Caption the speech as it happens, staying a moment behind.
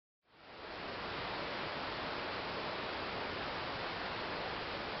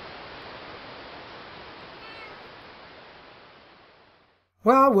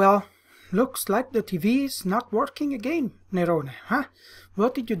Well, looks like the TV is not working again, Nerone, huh?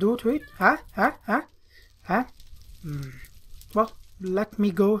 What did you do to it? Huh? Well, let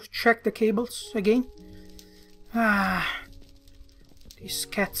me go check the cables again. These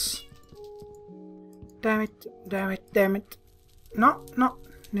cats. Damn it. No,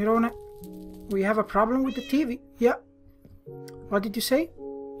 Nerone, we have a problem with the TV. Yeah. What did you say?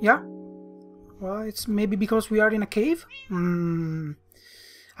 Yeah? Well, it's maybe because we are in a cave?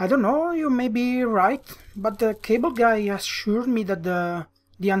 I don't know, you may be right, but the cable guy assured me that the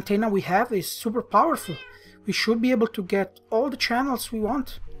antenna we have is super powerful. We should be able to get all the channels we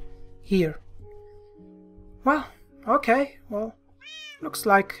want here. Well, okay, well, looks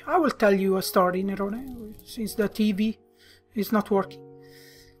like I will tell you a story, Nerone, since the TV is not working.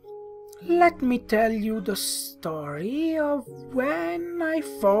 Let me tell you the story of when I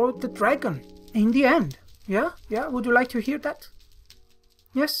fought the dragon in the end. Yeah, would you like to hear that?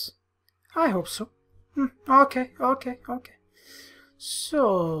 Yes, I hope so. Okay.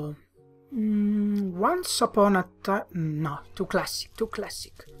 So, once upon a time... No, too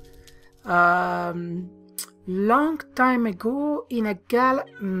classic. Long time ago in a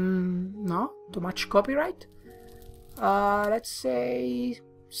no, too much copyright. Let's say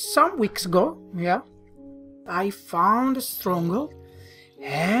some weeks ago, yeah, I found a stronghold.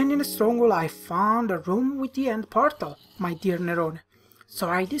 And in the stronghold I found a room with the end portal, my dear Nerone. So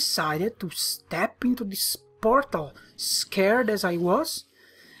I decided to step into this portal, scared as I was,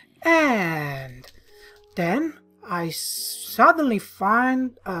 and then I suddenly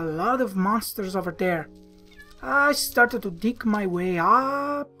find a lot of monsters over there. I started to dig my way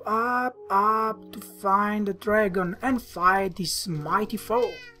up to find the dragon and fight this mighty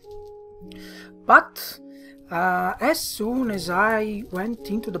foe. But as soon as I went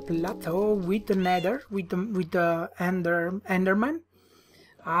into the plateau with the nether, with the enderman,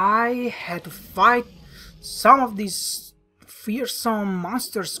 I had to fight some of these fearsome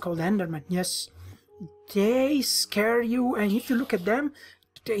monsters called endermen. Yes, they scare you, and if you look at them,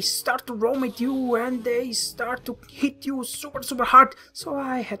 they start to roam at you and they start to hit you super hard. So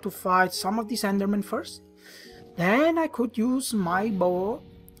I had to fight some of these endermen first. Then I could use my bow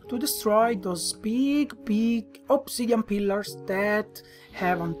to destroy those big obsidian pillars that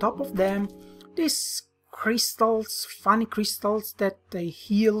have on top of them these crystals, funny crystals that they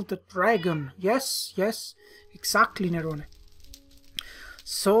heal the dragon. Yes, exactly, Nerone.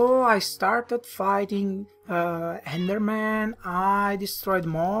 So I started fighting enderman. I destroyed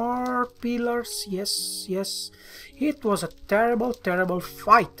more pillars. Yes, it was a terrible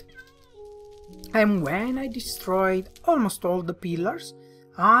fight. And when I destroyed almost all the pillars,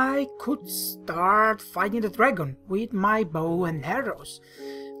 I could start fighting the dragon with my bow and arrows.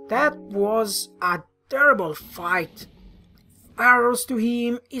 That was a terrible fight. Arrows to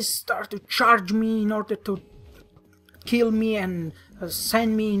him, he started to charge me in order to kill me and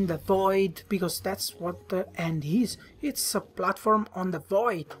send me in the void, because that's what the end is. It's a platform on the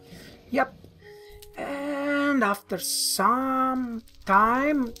void. Yep. And after some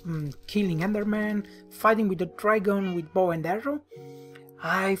time killing enderman, fighting with the dragon with bow and arrow,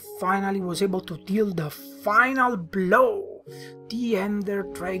 I finally was able to deal the final blow. The ender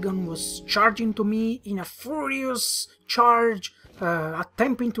dragon was charging to me in a furious charge,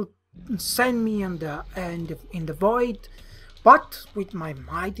 attempting to send me in the void, but with my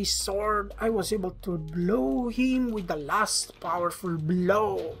mighty sword I was able to blow him with the last powerful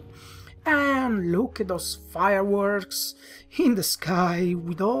blow. And look at those fireworks in the sky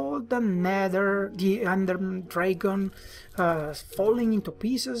with all the ender dragon falling into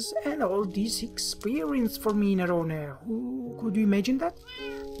pieces, and all this experience for me, Nerone. Could you imagine that?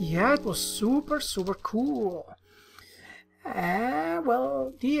 Yeah, it was super cool.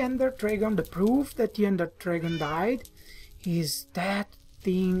 Well, the ender dragon, the proof that the ender dragon died is that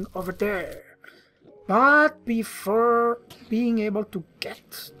thing over there. But before being able to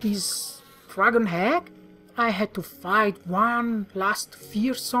get this dragon egg, I had to fight one last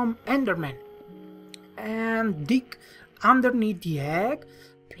fearsome enderman and dig underneath the egg,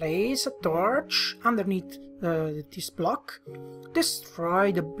 place a torch underneath this block,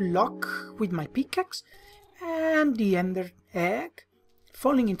 destroy the block with my pickaxe, and the ender egg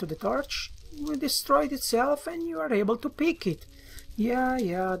falling into the torch will destroy itself and you are able to pick it. Yeah,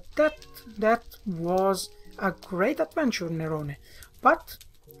 that was a great adventure, Nerone. But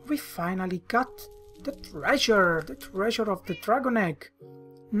we finally got the treasure of the dragon egg.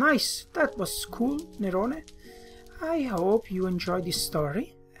 Nice, that was cool, Nerone. I hope you enjoyed this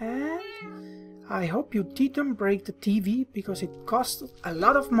story, and I hope you didn't break the TV, because it cost a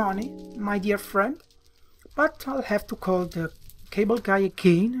lot of money, my dear friend. But I'll have to call the cable guy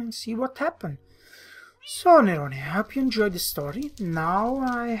again and see what happened. So Nerone, I hope you enjoyed the story. Now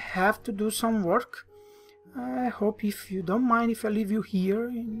I have to do some work. I hope if you don't mind if I leave you here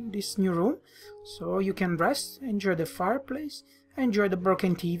in this new room, so you can rest, enjoy the fireplace, enjoy the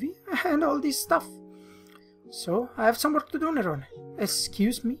broken TV and all this stuff. So I have some work to do, Nerone.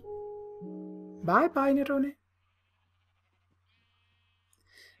 Excuse me. Bye bye, Nerone.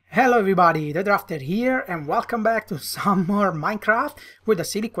 Hello everybody, the Drafter here, and welcome back to some more Minecraft with the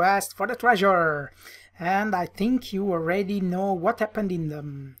city quest for the treasure. And I think you already know what happened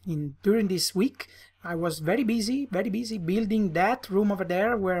during this week. I was very busy building that room over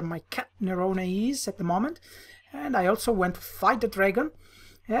there where my cat Nerone is at the moment. And I also went to fight the dragon.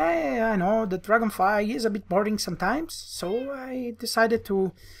 Yeah, I know the dragon fight is a bit boring sometimes, so I decided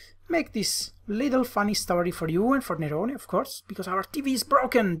to make this little funny story for you and for Nerone, of course, because our TV is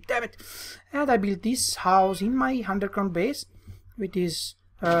broken, damn it! And I built this house in my underground base with this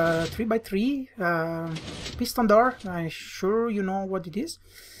 3x3 piston door. I'm sure you know what it is.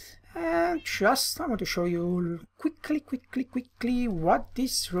 And just I want to show you quickly what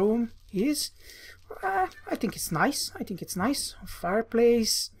this room is. I think it's nice. A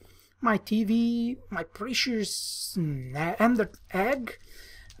fireplace, my TV, my precious ender egg.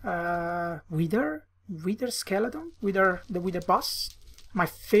 Wither skeleton, the wither boss, my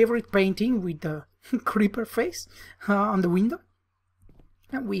favorite painting with the creeper face on the window,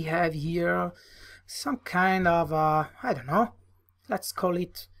 and we have here some kind of I don't know, let's call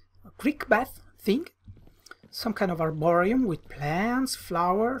it a creek bath thing, some kind of arboretum with plants,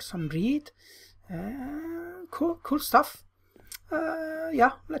 flowers, some reed, cool stuff.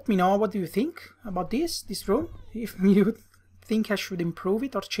 Yeah, let me know what do you think about this room, if you think I should improve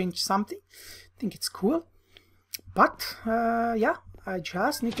it or change something. I think it's cool, but yeah, I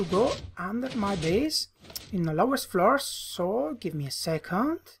just need to go under my base in the lowest floor, so give me a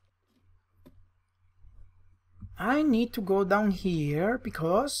second. I need to go down here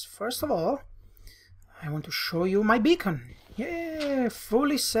because first of all I want to show you my beacon. Yeah,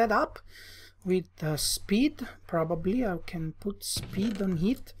 fully set up with speed. Probably I can put speed on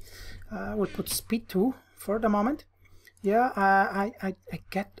it. We'll put speed 2 for the moment. Yeah, I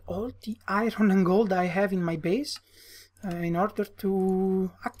get all the iron and gold I have in my base in order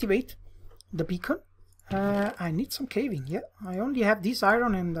to activate the beacon. I need some caving. Yeah, I only have this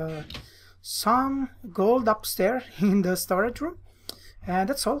iron and some gold upstairs in the storage room, and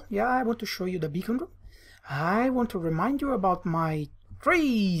that's all. Yeah, I want to show you the beacon room. I want to remind you about my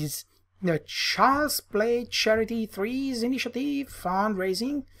trees, the Child's Play Charity Trees Initiative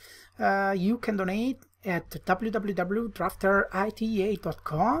fundraising. You can donate at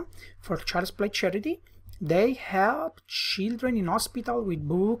www.drafterITA.com for Child's Play Charity. They help children in hospital with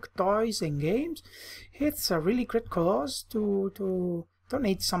book, toys and games. It's a really great cause to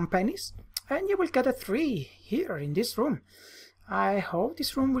donate some pennies, and you will get a tree here in this room. I hope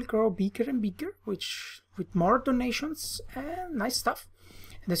this room will grow bigger and bigger, with more donations and nice stuff.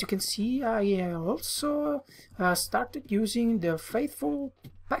 And as you can see, I also started using the Faithful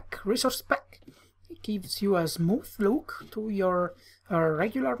Pack, resource pack. It gives you a smooth look to your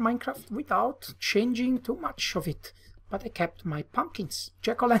regular Minecraft without changing too much of it. But I kept my pumpkins,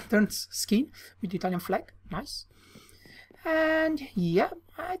 jack-o'-lanterns skin with the Italian flag, nice. And yeah,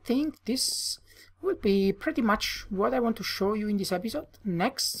 I think this will be pretty much what I want to show you in this episode.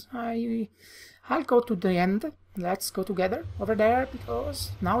 Next, I'll go to the end. Let's go together over there,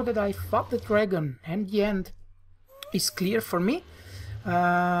 because now that I fought the dragon and the end is clear for me.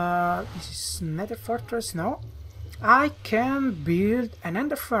 This is Nether Fortress, no? I can build an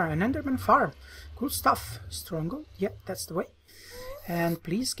Enderman farm. Cool stuff. Stronghold, yeah, that's the way. And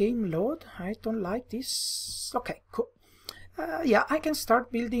please game load, I don't like this. Okay, cool. Yeah, I can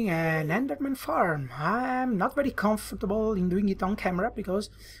start building an Enderman farm. I'm not very comfortable in doing it on camera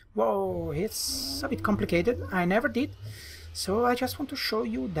because, whoa, it's a bit complicated. I never did. So I just want to show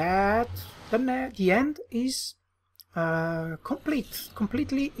you that the end is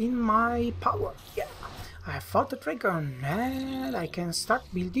completely in my power. Yeah, I fought the dragon and I can start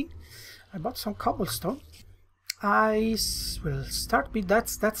building. I bought some cobblestone. I will start with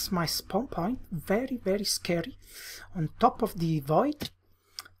that's my spawn point. Very scary, on top of the void.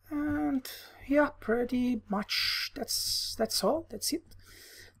 And yeah, pretty much that's all. That's it.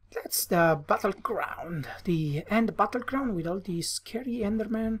 That's the battleground, the end battleground with all these scary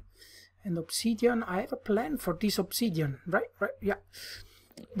Endermen and obsidian. I have a plan for this obsidian, right, yeah.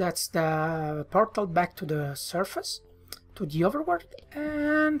 That's the portal back to the surface, to the overworld.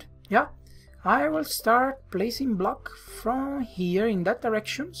 And yeah, I will start placing block from here in that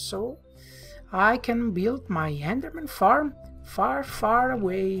direction, so I can build my Enderman farm far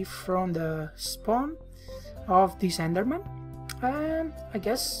away from the spawn of this Enderman. And I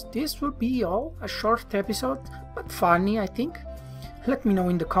guess this will be all, a short episode, but funny I think. Let me know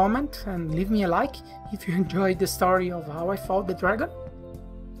in the comment and leave me a like if you enjoyed the story of how I fought the dragon.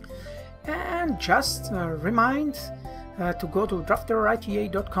 And just remind to go to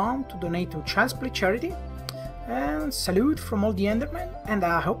drafterITA.com to donate to Child's Play charity. And salute from all the Endermen, and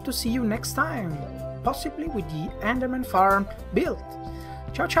I hope to see you next time, possibly with the Enderman farm built.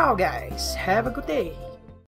 Ciao ciao guys, have a good day.